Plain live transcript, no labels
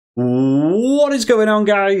What is going on,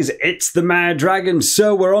 guys? It's the Mad Dragon.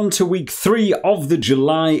 So we're on to week 3 of the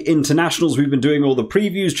July internationals. We've been doing all the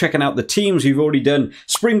previews, checking out the teams. We've already done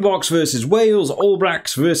Springboks versus Wales, All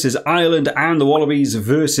Blacks versus Ireland, and the Wallabies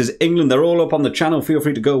versus England. They're all up on the channel. Feel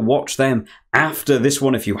free to go watch them after this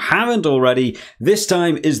one if you haven't already. This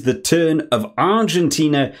time is the turn of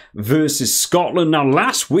Argentina versus Scotland. Now,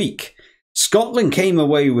 last week, Scotland came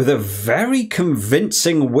away with a very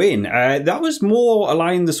convincing win. That was more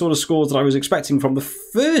aligned the sort of scores that I was expecting from the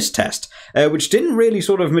first test, which didn't really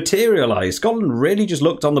sort of materialise. Scotland really just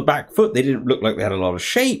looked on the back foot. They didn't look like they had a lot of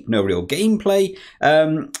shape, no real gameplay.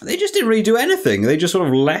 They just didn't really do anything. They just sort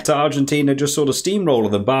of let Argentina just sort of steamroll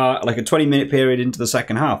the bar like a 20-minute period into the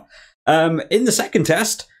second half. In the second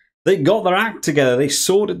test, they got their act together. They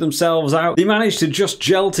sorted themselves out. They managed to just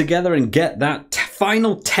gel together and get that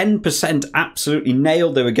final 10% absolutely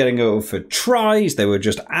nailed. They were getting over for tries. They were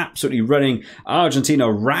just absolutely running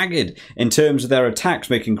Argentina ragged in terms of their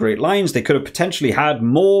attacks, making great lines. They could have potentially had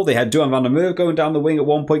more. They had Duan van der Merwe going down the wing at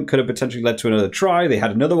one point, could have potentially led to another try. They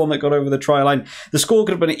had another one that got over the try line. The score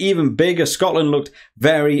could have been even bigger. Scotland looked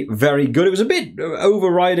very, very good. It was a bit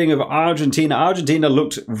overriding of Argentina. Argentina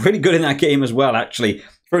looked really good in that game as well, actually,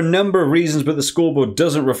 for a number of reasons, but the scoreboard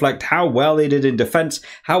doesn't reflect how well they did in defence,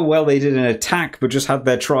 how well they did in attack, but just had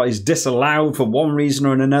their tries disallowed for one reason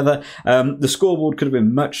or another. The scoreboard could have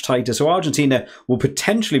been much tighter, so Argentina will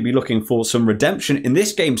potentially be looking for some redemption in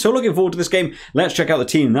this game. So looking forward to this game. Let's check out the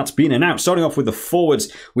team that's been announced. Starting off with the forwards,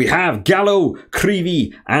 we have Gallo,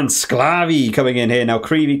 Creevy, and Sclavi coming in here. Now,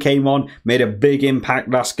 Creevy came on, made a big impact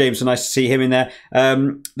last game, so nice to see him in there.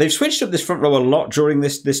 They've switched up this front row a lot during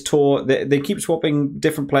this tour. They keep swapping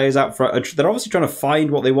different players out front. They're obviously trying to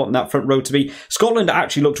find what they want in that front row to be. Scotland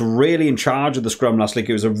actually looked really in charge of the scrum last week.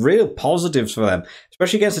 It was a real positives for them,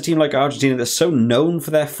 especially against a team like Argentina that's so known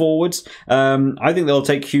for their forwards. I think they'll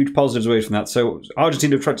take huge positives away from that. So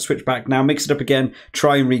Argentina have tried to switch back now, mix it up again,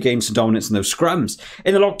 try and regain some dominance in those scrums.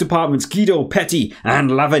 In the lock departments, Guido, Petty,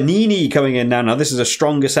 and Lavanini coming in now. Now, this is a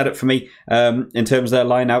stronger setup for me in terms of their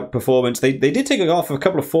line-out performance. They did take off a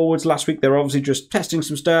couple of forwards last week. They were obviously just testing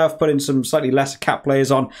some stuff, putting some slightly lesser cap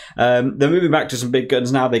players on. They're moving back to some big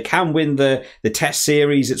guns now. They can win the test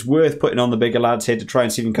series. It's worth putting on the bigger lads here to try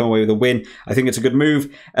and see if you can come away with a win. I think it's a good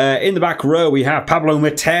move. In the back row, we have Pablo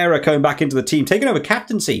Matera coming back into the team, taking over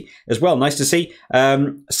captaincy as well. Nice to see.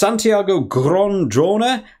 Santiago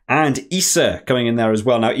Grondrona and Issa coming in there as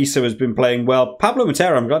well. Now, Issa has been playing well. Pablo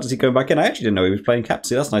Matera, I'm glad to see going back in. I actually didn't know he was playing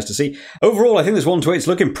captaincy. That's nice to see. Overall, I think this 1-8 is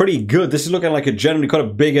looking pretty good. This is looking like a generally quite a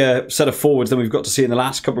bigger set of forwards than we've got to see in the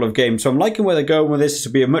last couple of games. So I'm liking where they're going with this. This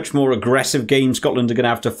will be a much more aggressive game Scotland are going to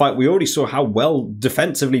have to fight. We already saw how well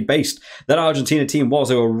defensively based that Argentina team was.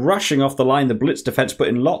 They were rushing off the line. The blitz defence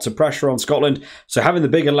putting lots of pressure on Scotland. So having the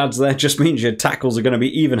bigger lads there just means your tackles are going to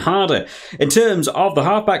be even harder. In terms of the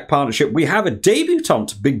halfback partnership, we have a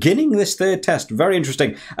debutant beginning this third test. Very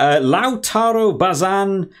interesting. Lautaro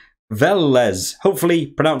Bazan Velez, hopefully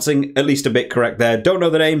pronouncing at least a bit correct there. Don't know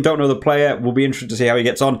the name, don't know the player. We'll be interested to see how he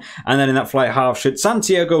gets on. And then in that flight half should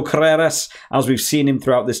Santiago Carreras, as we've seen him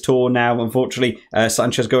throughout this tour now. Unfortunately,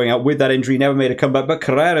 Sanchez going out with that injury, never made a comeback, but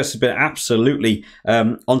Carreras has been absolutely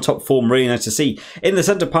on top form. Really nice to see. In the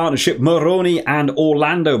centre partnership, Moroni and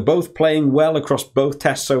Orlando, both playing well across both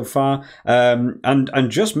tests so far, and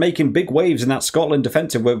just making big waves in that Scotland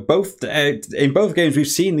defensive. Where both in both games we've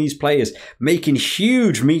seen these players making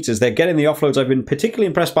huge meters. They're getting the offloads. I've been particularly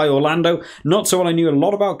impressed by Orlando. Not someone I knew a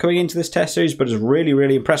lot about coming into this test series, but has really,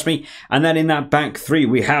 really impressed me. And then in that back three,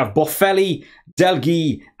 we have Boffelli,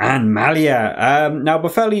 Delgui, and Malia. Now,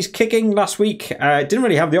 Boffelli's kicking last week. Didn't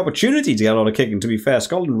really have the opportunity to get a lot of kicking, to be fair.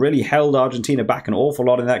 Scotland really held Argentina back an awful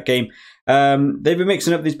lot in that game. They've been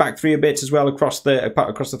mixing up these back three a bit as well across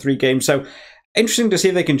the 3 games. So interesting to see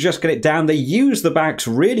if they can just get it down. They use the backs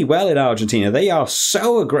really well in Argentina. They are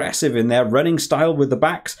so aggressive in their running style with the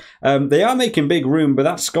backs. They are making big room, but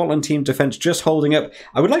that Scotland team defence just holding up.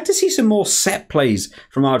 I would like to see some more set plays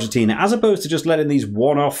from Argentina, as opposed to just letting these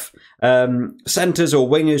one-off centres or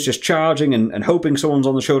wingers just charging and hoping someone's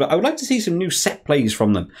on the shoulder. I would like to see some new set plays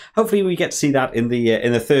from them. Hopefully we get to see that in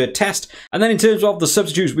the third test. And then in terms of the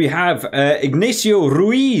substitutes, we have Ignacio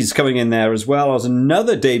Ruiz coming in there as well as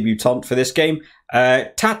another debutant for this game.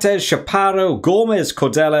 Tatej Chaparro, Gomez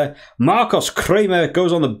Cordella, Marcos Kramer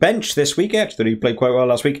goes on the bench this week. Actually, he played quite well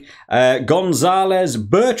last week. Gonzalez,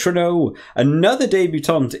 Bertrano, another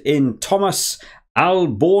debutant in Thomas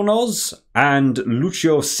Albornoz, and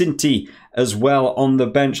Lucio Cinti as well on the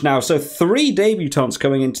bench now. So 3 debutants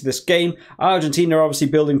coming into this game. Argentina are obviously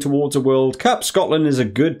building towards a World Cup. Scotland is a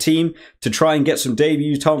good team to try and get some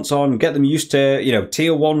debutants on, get them used to, you know,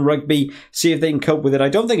 tier 1 rugby, see if they can cope with it. I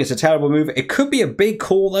don't think it's a terrible move. It could be a big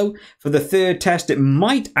call though for the 3rd test. It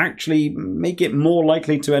might actually make it more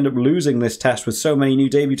likely to end up losing this test with so many new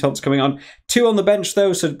debutants coming on. 2 on the bench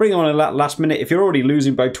though, so bring on a last minute. If you're already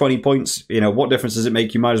losing by 20 points, you know, what difference does it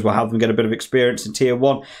make? You might as well have them get a bit of experience in tier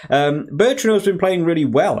 1. Bertrand's been playing really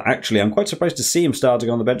well, actually. I'm quite surprised to see him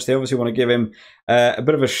starting on the bench. They obviously want to give him a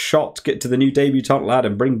bit of a shot to get to the new debutant lad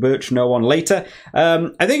and bring Bertrand on later.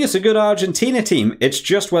 I think it's a good Argentina team. It's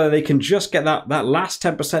just whether they can just get that last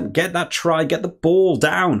 10%, get that try, get the ball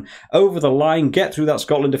down over the line, get through that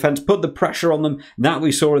Scotland defence, put the pressure on them that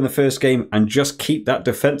we saw in the first game, and just keep that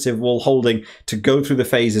defensive wall holding to go through the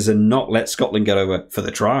phases and not let Scotland get over for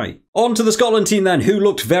the try. On to the Scotland team then, who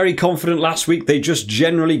looked very confident last week. They just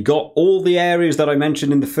generally got all the areas that I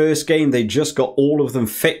mentioned in the first game. They just got all of them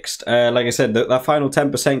fixed. Like I said, that final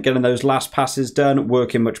 10%, getting those last passes done,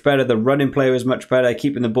 working much better. The running play was much better,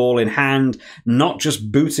 keeping the ball in hand, not just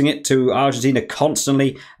booting it to Argentina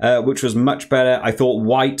constantly, which was much better. I thought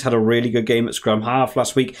White had a really good game at scrum half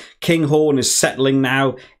last week. Kinghorn is settling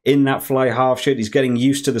now in that fly half shirt. He's getting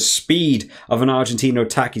used to the speed of an Argentina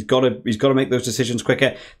attack. He's got to make those decisions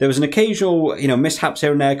quicker. There was an occasional, you know, mishaps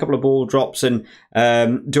here and there, a couple of ball drops, and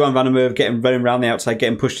Duan van der Merwe running around the outside,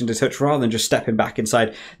 getting pushed into touch rather than just stepping back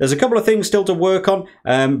inside. There's a couple of things still to work on,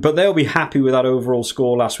 but they'll be happy with that overall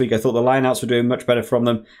score last week. I thought the lineouts were doing much better from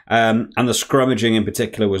them, and the scrummaging in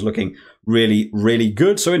particular was looking really, really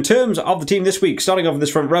good. So in terms of the team this week, starting off with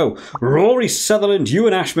this front row, Rory Sutherland,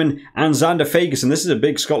 Ewan Ashman, and Xander Fagerson. This is a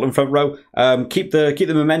big Scotland front row. Keep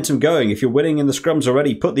the momentum going. If you're winning in the scrums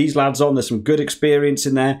already, put these lads on. There's some good experience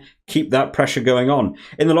in there. Keep that pressure going on.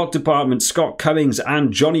 In the lock department, Scott Cummings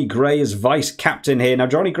and Johnny Gray as vice captain here. Now,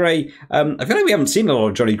 Johnny Gray, I feel like we haven't seen a lot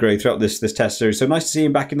of Johnny Gray throughout this test series, so nice to see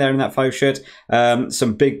him back in there in that 5 shirt.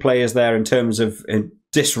 Some big players there in terms of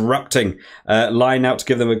disrupting line out to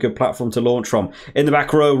give them a good platform to launch from. In the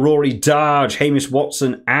back row, Rory Darge, Hamish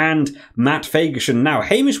Watson, and Matt Fagerson. Now,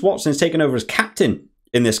 Hamish Watson is taken over as captain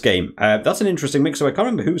in this game. That's an interesting mix. So I can't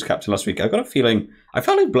remember who was captain last week. I've got a feeling, I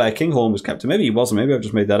felt like Blair Kinghorn was captain. Maybe he wasn't. Maybe I've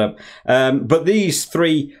just made that up. But these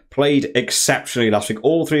 3 played exceptionally last week.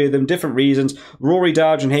 All 3 of them, different reasons. Rory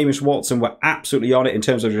Darge and Hamish Watson were absolutely on it in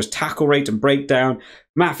terms of just tackle rate and breakdown.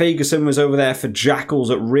 Matt Fagerson was over there for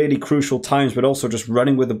jackals at really crucial times, but also just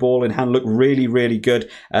running with the ball in hand, looked really, really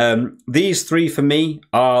good. These 3 for me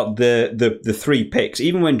are the 3 picks.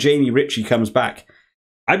 Even when Jamie Ritchie comes back,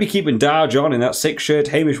 I'd be keeping Darge on in that 6 shirt.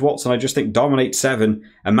 Hamish Watson, I just think, dominates 7,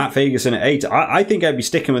 and Matt Fagerson at 8. I think I'd be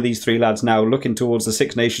sticking with these 3 lads now, looking towards the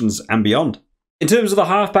 6 Nations and beyond. In terms of the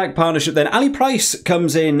halfback partnership then, Ali Price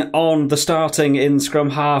comes in on the starting in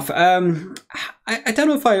scrum half. I don't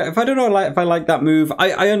know if I like that move.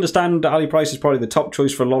 I understand Ali Price is probably the top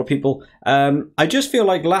choice for a lot of people. I just feel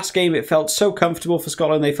like last game it felt so comfortable for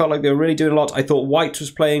Scotland. They felt like they were really doing a lot. I thought White was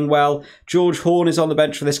playing well. George Horn is on the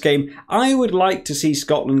bench for this game. I would like to see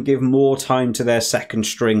Scotland give more time to their second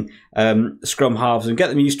string scrum halves and get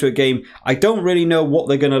them used to a game. I don't really know what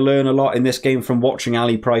they're going to learn a lot in this game from watching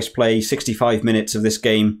Ali Price play 65 minutes of this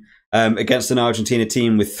game against an Argentina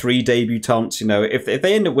team with 3 debutants. You know, if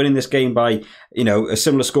they end up winning this game by, you know, a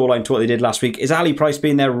similar scoreline to what they did last week, is Ali Price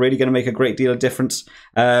being there really going to make a great deal of difference?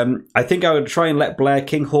 I think I would try and let Blair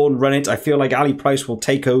Kinghorn run it. I feel like Ali Price will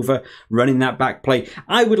take over running that back play.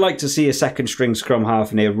 I would like to see a second string scrum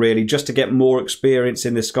half in here, really, just to get more experience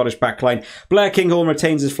in this Scottish backline. Blair Kinghorn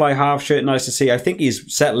retains his fly half shirt. Nice to see. I think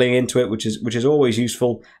he's settling into it, which is always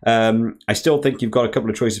useful. I still think you've got a couple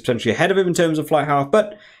of choices potentially ahead of him in terms of fly half,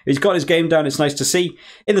 but he's got his game down. It's nice to see.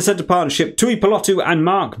 In the centre partnership, Tui Pelotu and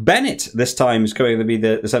Mark Bennett this time is going to be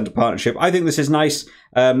the centre partnership. I think this is nice.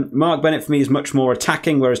 Mark Bennett for me is much more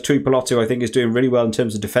attacking, whereas Tui Pelotu I think is doing really well in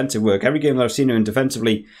terms of defensive work. Every game that I've seen him in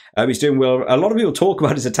defensively, he's doing well. A lot of people talk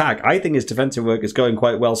about his attack. I think his defensive work is going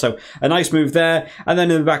quite well, so a nice move there. And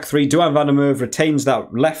then in the back 3, Duan van der Merwe retains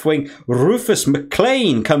that left wing. Rufus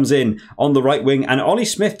McLean comes in on the right wing, and Ollie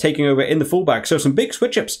Smith taking over in the fullback. So some big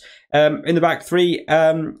switch-ups in the back 3.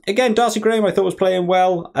 Again, Darcy Graham I thought was playing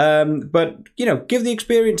well, but, you know, give the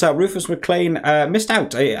experience out. Rufus McLean missed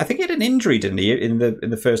out. I think he had an injury, didn't he, in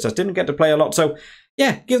the first test. Didn't get to play a lot, so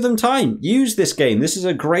yeah, give them time. Use this game. This is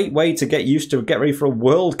a great way to get used to, get ready for a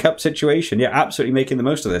World Cup situation. Yeah, absolutely making the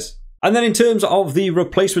most of this. And then in terms of the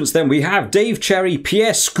replacements then, we have Dave Cherry,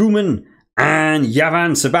 Pierre Schoeman, and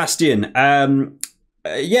Javan Sebastian.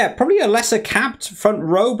 Yeah, probably a lesser capped front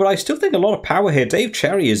row, but I still think a lot of power here. Dave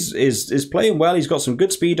Cherry is playing well. He's got some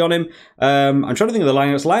good speed on him. I'm trying to think of the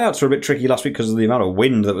lineouts. Lineouts were a bit tricky last week because of the amount of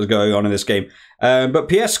wind that was going on in this game. But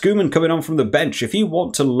Pierre Schoeman coming on from the bench. If you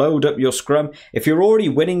want to load up your scrum, if you're already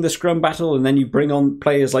winning the scrum battle and then you bring on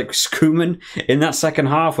players like Schoeman in that second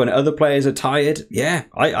half when other players are tired, yeah,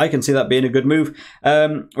 I can see that being a good move.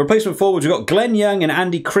 Replacement forwards, we've got Glenn Young and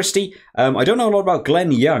Andy Christie. I don't know a lot about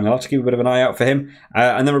Glenn Young. I'll have to keep a bit of an eye out for him.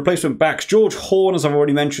 And then replacement backs, George Horn, as I've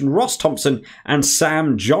already mentioned, Ross Thompson and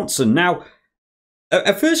Sam Johnson. Now,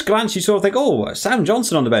 at first glance, you sort of think, oh, Sam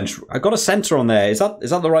Johnson on the bench. I got a centre on there. Is that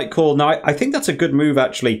the right call? Now, I think that's a good move,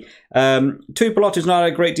 actually. Tuipulotu's not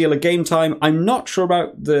a great deal of game time. I'm not sure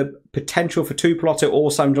about the potential for Tuipulotu or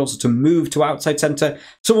Sam Johnson to move to outside centre.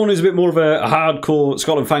 Someone who's a bit more of a hardcore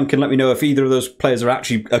Scotland fan can let me know if either of those players are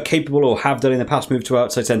actually capable or have done in the past move to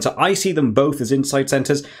outside centre. I see them both as inside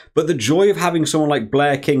centres, but the joy of having someone like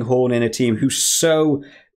Blair Kinghorn in a team who's so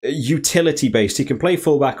utility based. He can play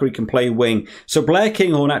fullback or he can play wing. So Blair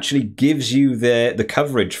Kinghorn actually gives you the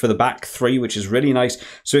coverage for the back three, which is really nice.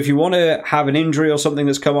 So if you want to have an injury or something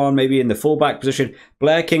that's come on, maybe in the fullback position,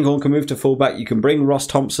 Blair Kinghorn can move to fullback. You can bring Ross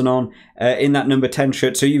Thompson on in that number 10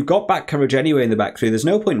 shirt. So you've got back coverage anyway in the back three. There's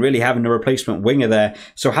no point really having a replacement winger there.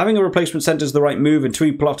 So having a replacement centre is the right move. And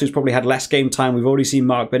Tuipulotu's probably had less game time. We've already seen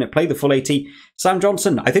Mark Bennett play the full 80. Sam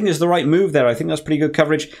Johnson, I think is the right move there. I think that's pretty good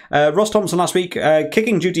coverage. Ross Thompson last week,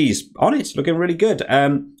 kicking duties on it, looking really good.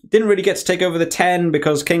 Didn't really get to take over the 10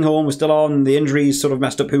 because Kinghorn was still on. The injuries sort of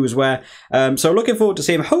messed up who was where. So looking forward to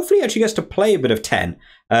seeing him. Hopefully he actually gets to play a bit of 10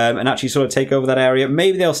 and actually sort of take over that area.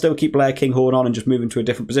 Maybe they'll still keep Blair Kinghorn on and just move into a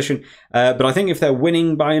different position. But I think if they're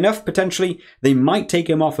winning by enough, potentially, they might take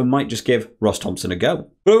him off and might just give Ross Thompson a go.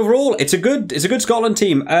 But overall, it's a good Scotland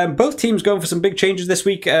team. Both teams going for some big changes this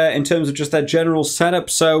week in terms of just their general setup.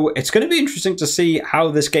 So it's going to be interesting to see how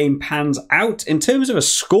this game pans out in terms of a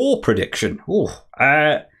score prediction. Ooh,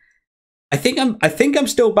 I think I'm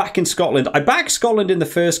still backing Scotland. I backed Scotland in the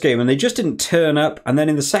first game and they just didn't turn up. And then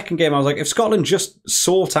in the second game, I was like, if Scotland just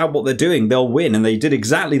sort out what they're doing, they'll win. And they did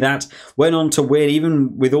exactly that. Went on to win,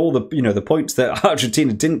 even with all the the points that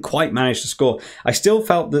Argentina didn't quite manage to score. I still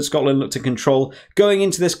felt that Scotland looked in control going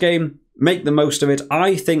into this game. Make the most of it.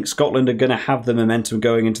 I think Scotland are going to have the momentum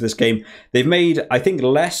going into this game. They've made, I think,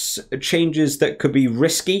 less changes that could be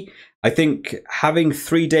risky. I think having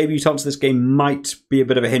 3 debutants this game might be a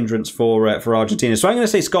bit of a hindrance for Argentina. So I'm going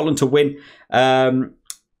to say Scotland to win. And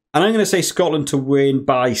I'm going to say Scotland to win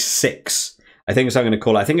by 6. I think that's what I'm going to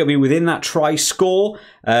call it. I think it'll be within that try score.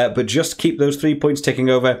 But just keep those 3 points ticking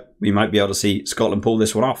over. We might be able to see Scotland pull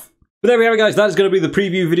this one off. But there we have it, guys. That is going to be the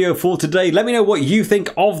preview video for today. Let me know what you think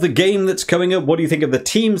of the game that's coming up. What do you think of the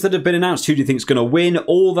teams that have been announced? Who do you think is going to win?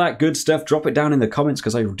 All that good stuff. Drop it down in the comments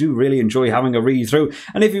because I do really enjoy having a read through.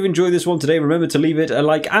 And if you've enjoyed this one today, remember to leave it a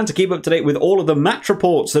like and to keep up to date with all of the match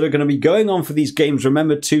reports that are going to be going on for these games.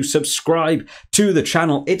 Remember to subscribe to the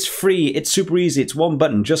channel. It's free. It's super easy. It's one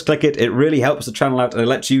button. Just click it. It really helps the channel out and it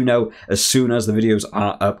lets you know as soon as the videos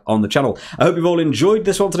are up on the channel. I hope you've all enjoyed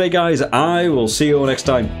this one today, guys. I will see you all next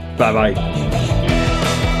time. Bye-bye.